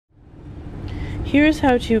Here's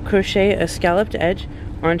how to crochet a scalloped edge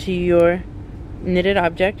onto your knitted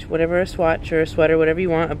object, whatever, a swatch or a sweater, whatever you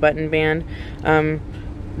want, a button band.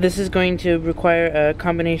 This is going to require a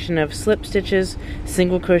combination of slip stitches,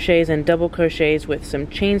 single crochets, and double crochets with some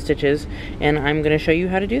chain stitches, and I'm going to show you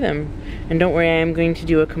how to do them. And don't worry, I am going to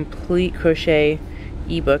do a complete crochet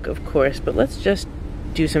ebook, of course, but let's just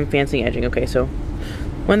do some fancy edging. Okay, so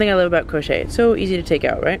one thing I love about crochet, it's so easy to take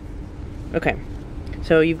out, right? Okay,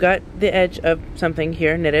 so you've got the edge of something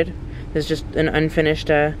here knitted. This is just an unfinished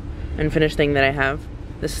thing that I have.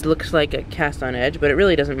 This looks like a cast on edge, but it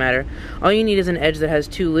really doesn't matter. All you need is an edge that has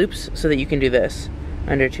 2 loops so that you can do this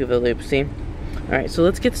under 2 of the loops, see? Alright, so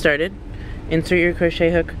let's get started. Insert your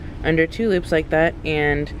crochet hook under 2 loops like that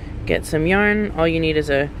and get some yarn. All you need is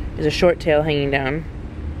a short tail hanging down.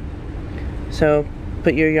 So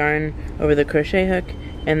put your yarn over the crochet hook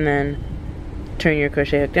and then turn your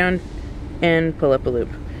crochet hook down and pull up a loop.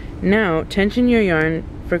 Now tension your yarn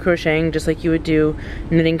for crocheting just like you would do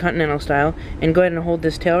knitting continental style, and go ahead and hold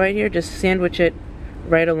this tail right here. Just sandwich it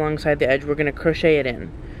right alongside the edge. We're going to crochet it in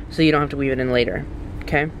so you don't have to weave it in later.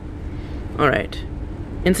 Okay? Alright.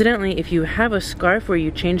 Incidentally, if you have a scarf where you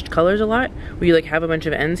changed colors a lot, where you like have a bunch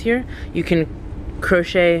of ends here, you can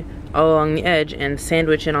crochet all along the edge and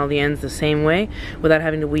sandwich in all the ends the same way without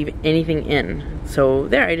having to weave anything in. So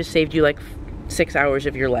there, I just saved you like 6 hours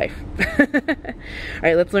of your life.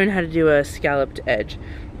 Alright, let's learn how to do a scalloped edge.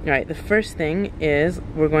 Alright, the first thing is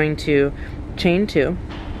we're going to chain 2,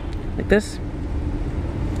 like this,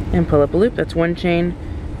 and pull up a loop. That's 1 chain,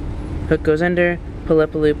 hook goes under, pull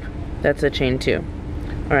up a loop, that's a chain 2.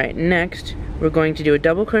 Alright, next we're going to do a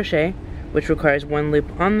double crochet, which requires 1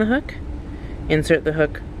 loop on the hook, insert the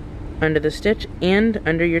hook under the stitch and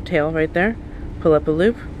under your tail right there, pull up a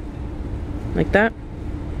loop, like that,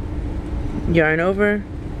 yarn over,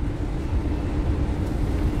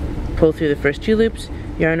 pull through the first 2 loops,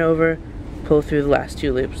 yarn over, pull through the last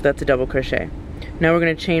 2 loops. That's a double crochet. Now we're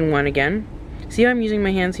going to chain 1 again. See how I'm using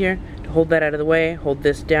my hands here to hold that out of the way, hold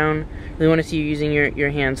this down. Really want to see you using your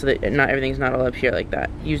hands so that not everything's not all up here like that.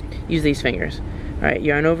 Use these fingers. Alright,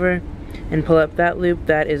 yarn over and pull up that loop.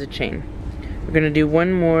 That is a chain. We're going to do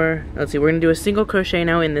one more. Let's see, we're going to do a single crochet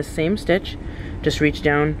now in this same stitch. Just reach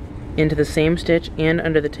down into the same stitch and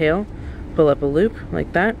under the tail, pull up a loop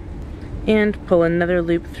like that, and pull another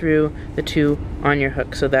loop through the 2 on your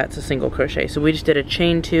hook. So that's a single crochet. So we just did a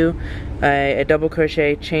chain 2, a double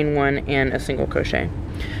crochet, chain 1, and a single crochet.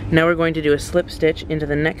 Now we're going to do a slip stitch into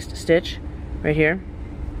the next stitch right here.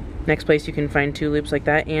 Next place you can find 2 loops like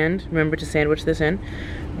that, and remember to sandwich this in.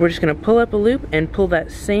 We're just going to pull up a loop and pull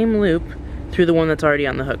that same loop through the one that's already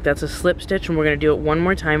on the hook. That's a slip stitch, and we're going to do it one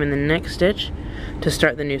more time in the next stitch to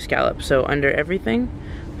start the new scallop. So under everything,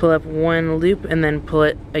 pull up 1 loop and then pull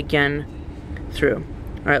it again through.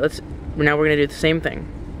 Alright, now we're going to do the same thing.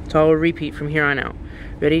 So I'll repeat from here on out.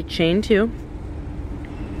 Ready? Chain 2.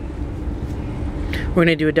 We're going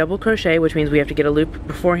to do a double crochet, which means we have to get a loop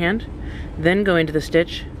beforehand. Then go into the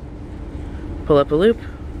stitch, pull up a loop,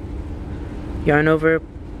 yarn over,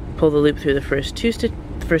 pull the loop through the first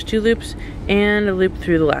 2 loops, and a loop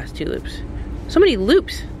through the last 2 loops. So many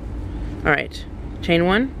loops! Alright, chain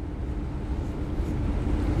 1,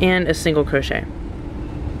 and a single crochet.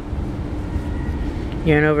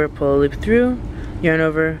 Yarn over, pull a loop through, yarn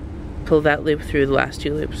over, pull that loop through the last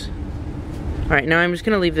 2 loops. Alright, now I'm just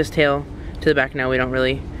going to leave this tail to the back now. We don't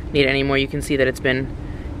really need it anymore. You can see that it's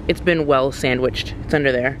been well sandwiched. It's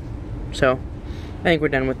under there. So I think we're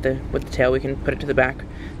done with the tail. We can put it to the back.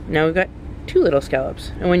 Now we've got 2 little scallops,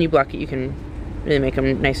 and when you block it you can really make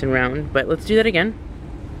them nice and round. But let's do that again.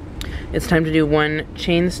 It's time to do 1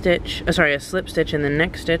 chain stitch, a slip stitch in the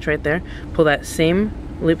next stitch right there. Pull that same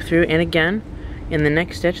loop through, and again in the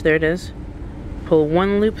next stitch, there it is. Pull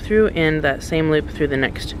 1 loop through and that same loop through the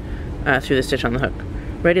next, through the stitch on the hook.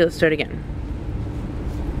 Ready? Let's start again.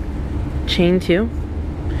 Chain 2,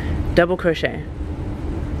 double crochet,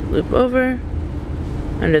 loop over,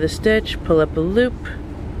 under the stitch, pull up a loop,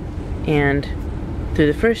 and through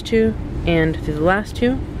the first 2 and through the last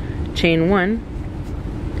 2, chain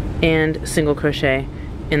 1, and single crochet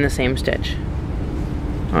in the same stitch.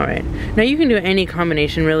 Alright, now you can do any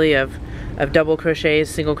combination really of double crochets,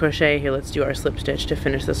 single crochet. Here, let's do our slip stitch to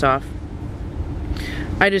finish this off.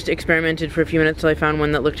 I just experimented for a few minutes till I found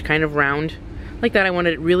one that looked kind of round. Like that, I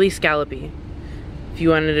wanted it really scallopy. If you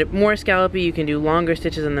wanted it more scallopy, you can do longer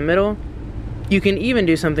stitches in the middle. You can even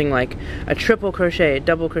do something like a triple crochet,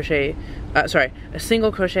 double crochet, a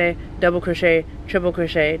single crochet, double crochet, triple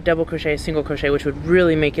crochet, double crochet, single crochet, which would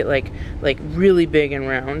really make it like really big and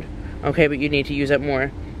round. Okay, but you need to use up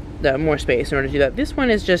more more space in order to do that. This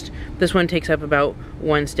one takes up about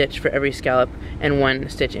 1 stitch for every scallop and 1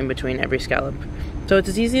 stitch in between every scallop. So it's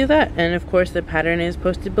as easy as that, and of course the pattern is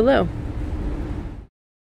posted below.